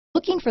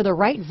Looking for the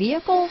right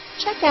vehicle?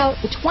 Check out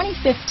the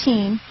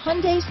 2015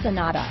 Hyundai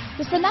Sonata.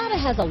 The Sonata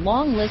has a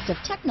long list of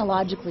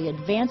technologically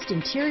advanced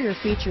interior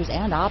features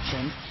and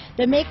options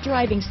that make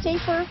driving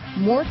safer,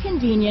 more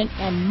convenient,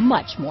 and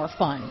much more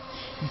fun.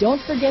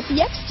 Don't forget the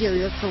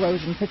exterior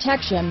corrosion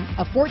protection,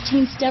 a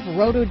 14-step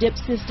roto-dip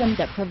system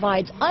that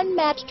provides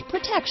unmatched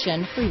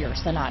protection for your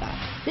Sonata.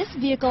 This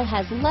vehicle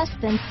has less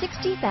than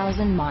 60,000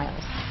 miles.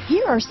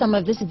 Here are some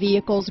of this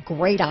vehicle's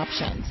great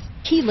options: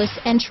 keyless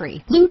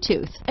entry,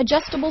 Bluetooth,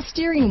 adjustable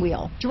steering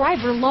wheel,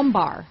 driver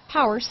lumbar,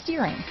 power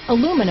steering,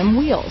 aluminum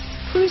wheels,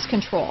 cruise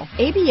control,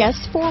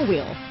 ABS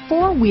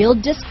four-wheel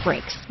disc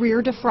brakes,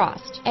 rear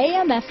defrost,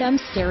 AM/FM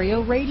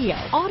stereo radio,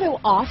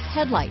 auto-off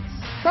headlights,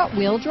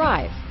 front-wheel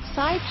drive,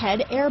 side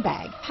head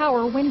airbag,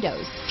 power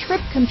windows,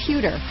 trip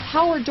computer,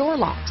 power door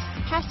locks,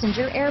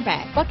 passenger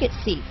airbag, bucket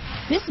seats.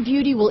 This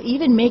beauty will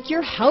even make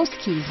your house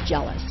keys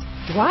jealous.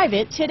 Drive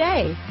it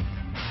today.